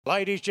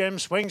Ladies Gem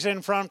swings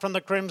in front from the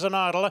Crimson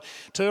Idol.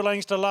 2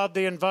 lengths to Love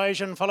the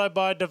Invasion, followed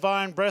by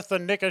Divine Breath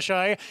and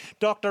Ricochet.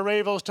 Dr.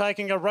 Evil's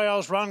taking a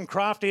rails run.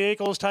 Crafty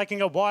Eagles taking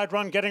a wide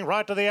run, getting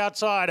right to the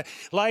outside.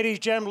 Ladies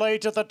Gem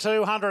leads at the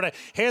 200.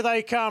 Here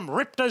they come.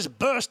 Ripped is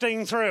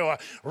bursting through.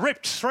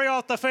 Ripped 3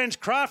 off the fence.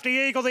 Crafty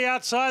Eagle the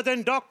outside,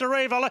 then Dr.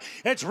 Evil.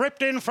 It's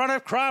Ripped in front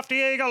of Crafty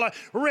Eagle.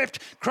 Ripped,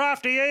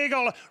 Crafty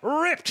Eagle,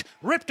 Ripped.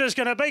 Ripped is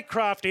going to beat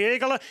Crafty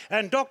Eagle,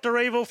 and Dr.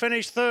 Evil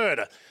finished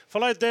third.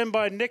 Followed then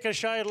by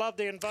Ricochet, Love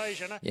the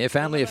Invasion. Yeah,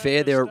 family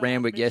affair there at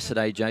Randwick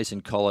yesterday.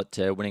 Jason Collett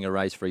winning a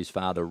race for his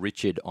father,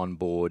 Richard, on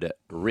board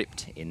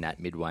Ripped in that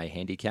midway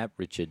handicap.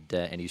 Richard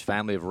and his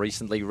family have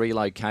recently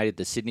relocated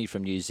to Sydney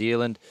from New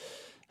Zealand.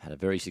 Had a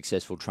very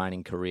successful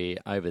training career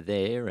over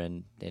there,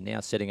 and they're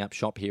now setting up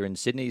shop here in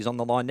Sydney. He's on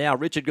the line now.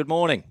 Richard, good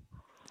morning.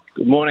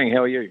 Good morning.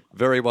 How are you?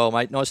 Very well,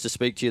 mate. Nice to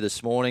speak to you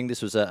this morning.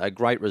 This was a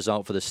great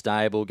result for the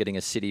stable, getting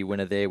a city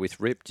winner there with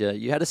Ripped.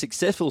 You had a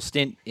successful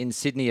stint in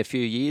Sydney a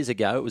few years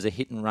ago. It was a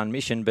hit-and-run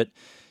mission, but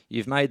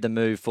you've made the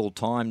move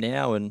full-time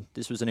now, and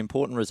this was an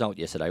important result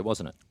yesterday,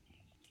 wasn't it?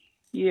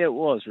 Yeah, it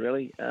was,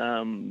 really.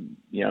 I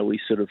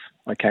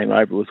came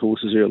over with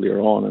horses earlier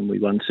on, and we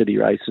won city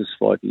races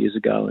 5 years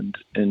ago and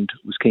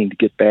was keen to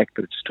get back,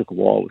 but it just took a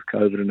while with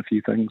COVID and a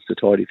few things to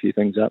tidy a few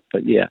things up.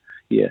 But,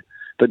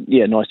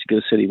 nice to get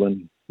a city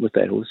win with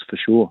that horse for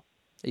sure.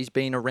 He's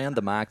been around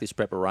the mark this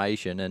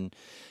preparation, and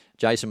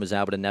Jason was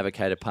able to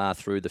navigate a path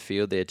through the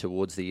field there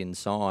towards the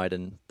inside,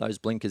 and those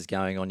blinkers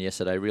going on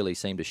yesterday really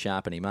seemed to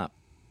sharpen him up.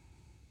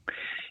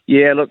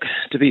 Yeah, look,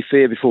 to be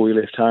fair, before we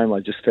left home,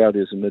 I just felt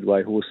he was a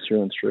midway horse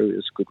through and through. It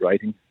was a good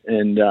rating,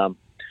 and I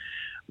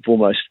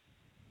was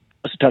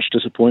a touch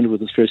disappointed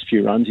with his first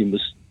few runs. He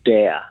was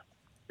dour,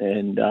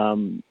 and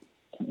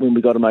when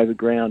we got him over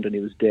ground and he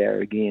was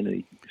dour again, and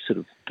he sort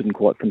of didn't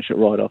quite finish it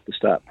right off the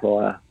start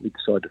prior, we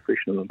decided to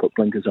freshen him and put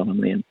blinkers on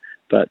him then.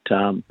 But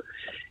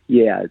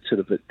it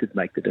did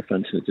make the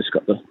difference, and it just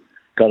got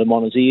him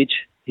on his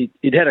edge.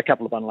 He'd had a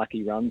couple of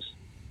unlucky runs,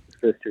 the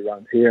first 2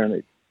 runs here,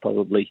 and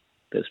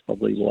that's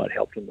probably why it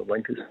helped him, the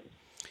blinkers.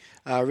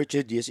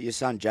 Richard, your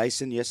son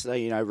Jason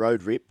yesterday,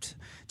 rode Ripped.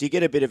 Do you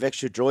get a bit of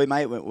extra joy,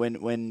 mate,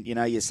 when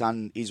your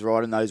son is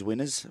riding those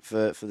winners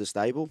for the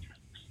stable?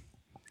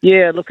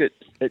 Yeah, look, it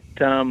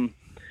does.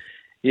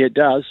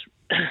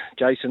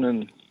 Jason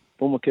and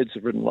all my kids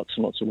have ridden lots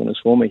and lots of winners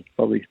for me,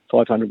 probably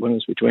 500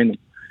 winners between them,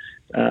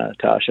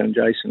 Tasha and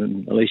Jason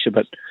and Alicia.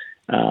 But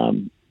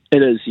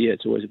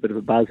it's always a bit of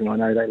a buzz, and I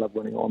know they love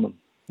winning on them.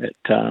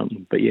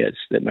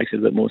 That makes it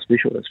a bit more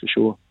special, that's for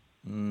sure.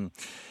 Mm.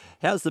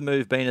 How's the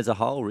move been as a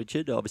whole,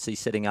 Richard? Obviously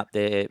setting up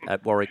there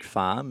at Warwick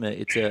Farm.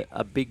 It's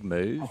a big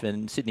move,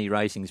 and Sydney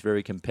racing's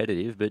very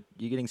competitive, but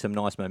you're getting some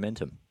nice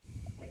momentum.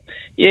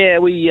 Yeah,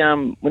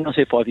 when I was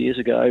here 5 years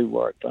ago,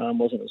 Warwick Farm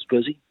wasn't as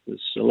busy.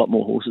 There's a lot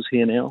more horses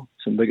here now,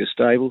 some bigger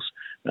stables,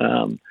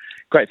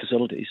 great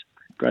facilities,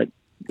 great.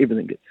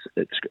 Everything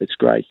it's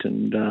great,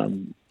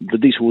 and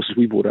these horses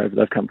we brought over,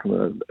 they've come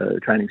from a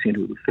training centre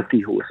with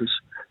 50 horses,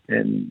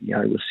 and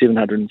with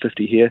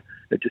 750 here,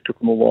 it just took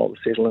them a while to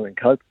settle in and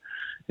cope,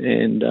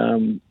 and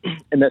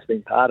that's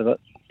been part of it,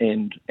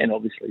 and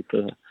obviously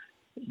for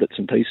bits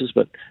and pieces,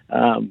 but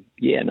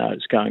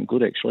it's going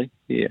good actually.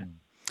 Yeah.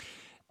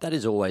 That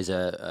is always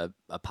a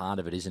part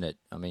of it, isn't it?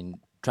 I mean,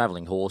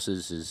 travelling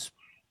horses has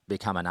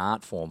become an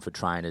art form for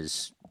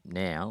trainers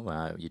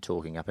now. You're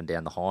talking up and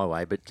down the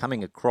highway, but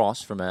coming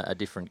across from a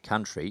different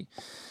country,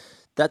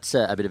 that's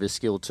a bit of a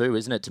skill too,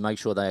 isn't it, to make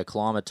sure they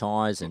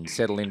acclimatise and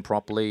settle in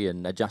properly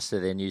and adjust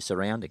to their new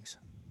surroundings?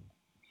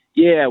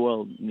 Yeah,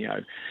 well,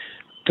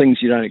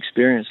 things you don't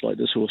experience, like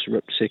this horse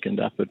Ripped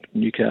second up at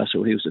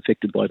Newcastle. He was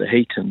affected by the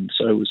heat, and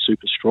so was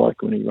Super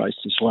Strike when he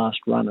raced his last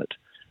run at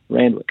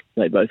Randwick.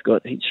 They both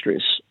got heat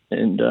stress,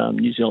 and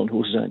New Zealand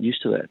horses aren't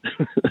used to that.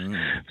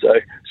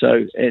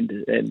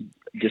 And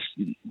just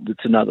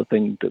it's another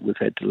thing that we've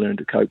had to learn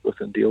to cope with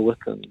and deal with,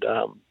 and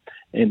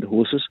the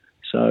horses.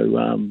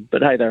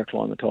 But hey, they're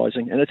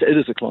acclimatising, and it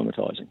is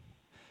acclimatising.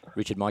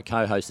 Richard, my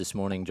co-host this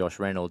morning, Josh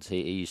Reynolds, he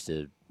used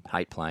to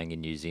hate playing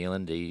in New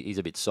Zealand. He's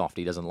a bit soft.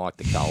 He doesn't like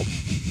the cold.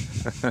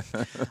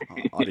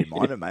 I didn't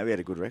mind it, mate. We had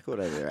a good record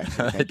over there,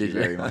 actually. Thank you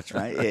very much,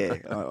 mate. Yeah,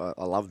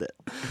 I loved it.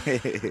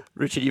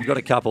 Richard, you've got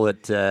a couple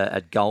at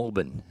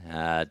Goulburn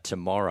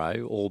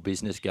tomorrow. All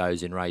Business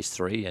goes in race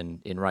 3, and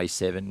in race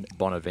 7,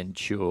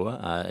 Bonaventure,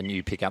 a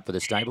new pickup for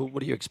the stable.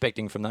 What are you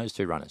expecting from those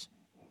 2 runners?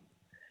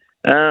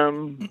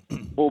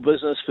 All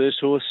Business, first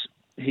horse.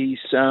 He's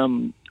a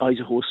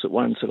horse that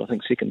won, I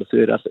think, second or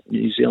third up at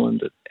New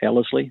Zealand at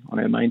Ellerslie on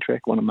our main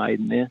track, won a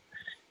maiden there.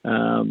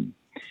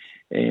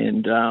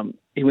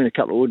 He went a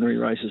couple of ordinary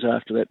races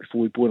after that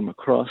before we brought him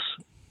across.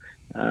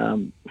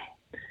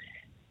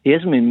 He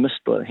hasn't been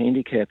missed by the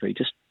handicapper.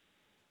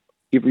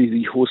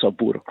 Every horse I've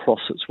brought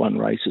across that's won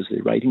races,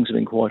 their ratings have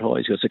been quite high.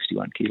 He's got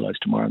 61 kilos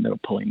tomorrow, and that'll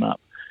pull him up.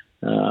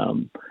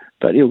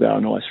 But he'll go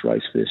a nice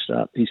race first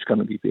up. He's going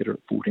to be better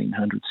at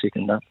 1400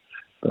 second up.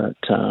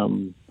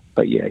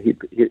 But yeah, he'll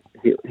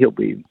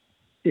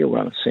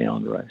run a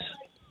sound race.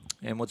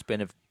 And what's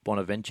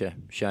Bonaventure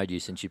showed you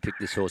since you picked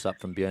this horse up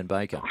from Björn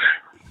Baker?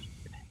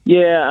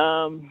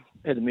 Yeah,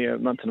 had the mare a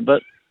month and a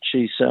bit.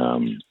 She's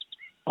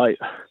I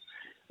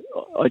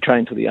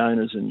trained for the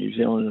owners in New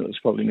Zealand, and it was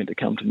probably meant to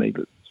come to me,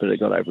 but it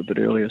got over a bit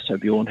earlier. So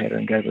Bjorn had her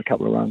and gave her a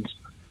couple of runs.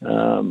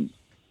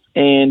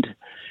 And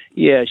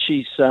yeah,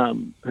 she's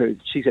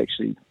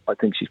actually, I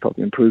think she's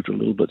probably improved a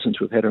little bit since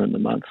we've had her in the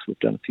month. We've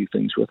done a few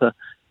things with her.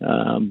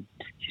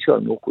 She's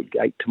got an awkward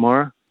gait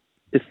tomorrow.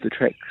 If the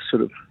track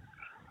sort of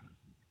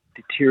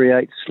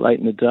deteriorates late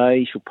in the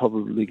day, she'll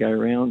probably go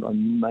around. I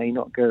may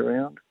not go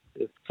around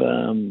if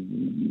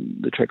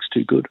the track's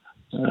too good.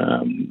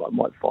 I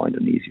might find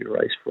an easier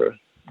race for her.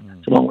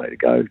 It's a long way to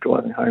go,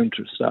 driving home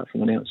to start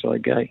from an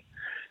outside gate.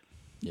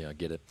 Yeah, I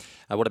get it.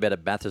 What about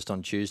at Bathurst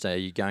on Tuesday? Are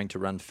you going to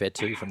run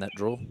Fetu from that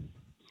draw?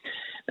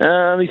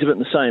 He's a bit in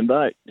the same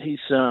boat. He's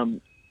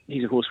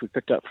a horse we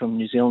picked up from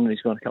New Zealand.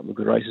 He's got a couple of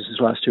good races his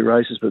last two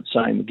races, but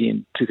same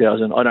again,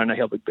 2,000. I don't know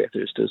how big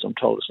Bathurst is. I'm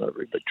told it's not a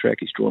very big track.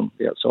 He's drawn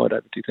the outside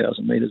over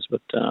 2,000 metres,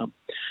 but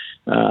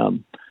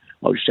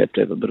I'll just have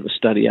to have a bit of a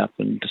study up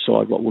and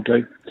decide what we'll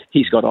do.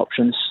 He's got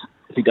options.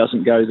 If he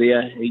doesn't go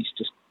there, he's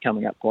just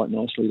coming up quite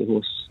nicely. The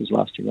horse, his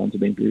last two runs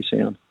have been very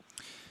sound.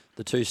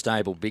 The two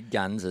stable big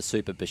guns are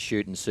Super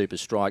Pursuit and Super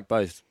Strike,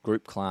 both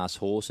group class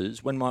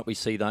horses. When might we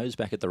see those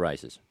back at the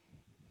races?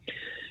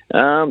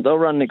 They'll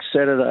run next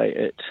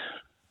Saturday at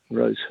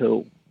Rose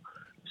Hill.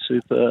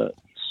 Super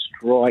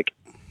Strike,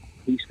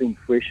 he's been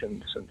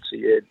freshened since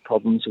he had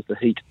problems with the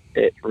heat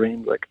at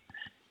Randwick,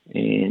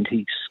 and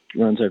he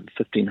runs over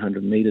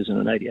 1,500 metres in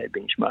an 88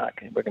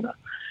 benchmark, and we're going to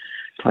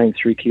claim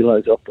 3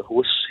 kilos off the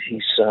horse.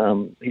 He's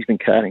been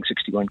carting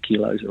 61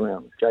 kilos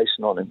around with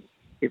Jason on him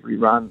every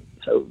run,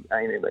 so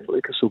Amy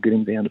Lucas will get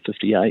him down to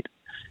 58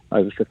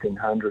 over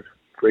 1,500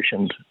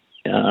 freshened,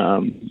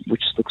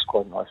 which looks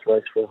quite a nice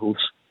race for a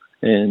horse.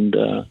 And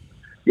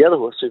the other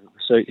horse, Super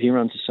Pursuit, he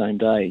runs the same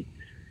day,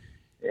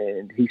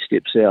 and he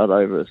steps out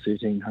over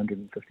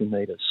 1,350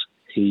 metres.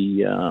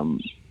 He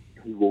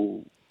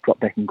will drop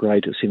back in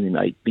grade to a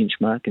 78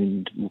 benchmark,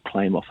 and we'll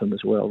claim off him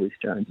as well. Reece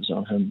Jones is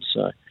on him,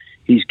 so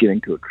he's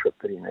getting to a trip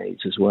that he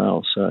needs as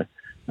well. So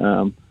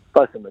both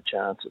of them are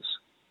chances.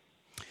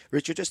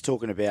 Richard, just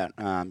talking about,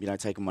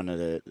 taking one of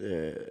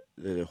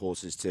the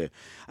horses to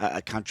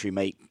a country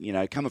meet,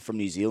 coming from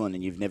New Zealand,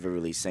 and you've never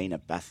really seen a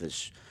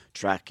Bathurst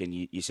track, and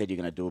you said you're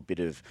going to do a bit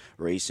of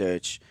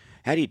research.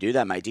 How do you do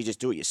that, mate? Do you just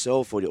do it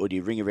yourself, or do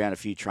you ring around a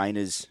few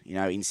trainers,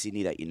 in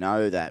Sydney that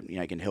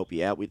that can help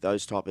you out with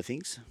those type of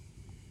things?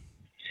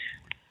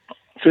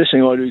 First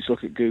thing I do is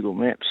look at Google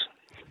Maps.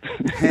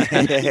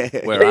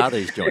 Where are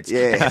these joints?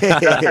 Yeah,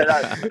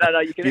 no.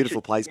 You can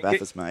beautiful place,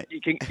 Bathurst, mate.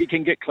 You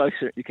can get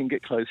closer. You can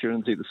get closer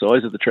and see the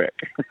size of the track.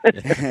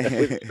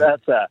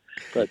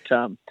 But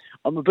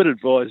I'm a bit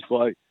advised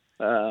by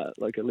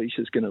like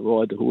Alicia's going to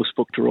ride the horse,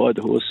 book to ride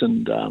the horse,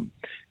 and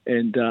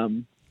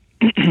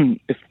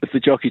if the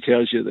jockey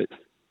tells you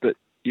that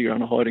you're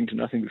on a hiding to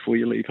nothing before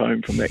you leave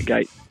home from that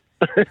gate.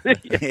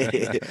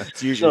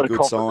 It's usually a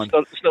good sign.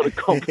 It's not a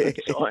confident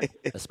sign.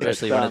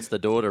 Especially when it's the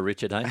daughter,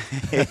 Richard, hey?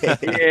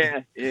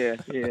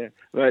 Yeah.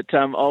 But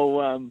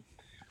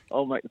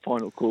I'll make the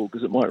final call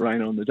because it might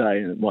rain on the day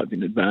and it might be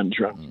an advantage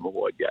run from a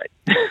wide gate.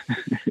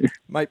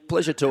 Mate,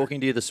 pleasure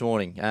talking to you this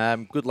morning.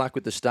 Good luck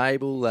with the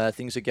stable.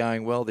 Things are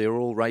going well. They're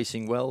all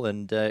racing well,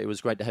 and it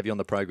was great to have you on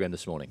the program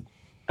this morning.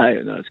 Hey,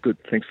 no, it's good.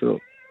 Thanks for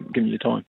giving me your time.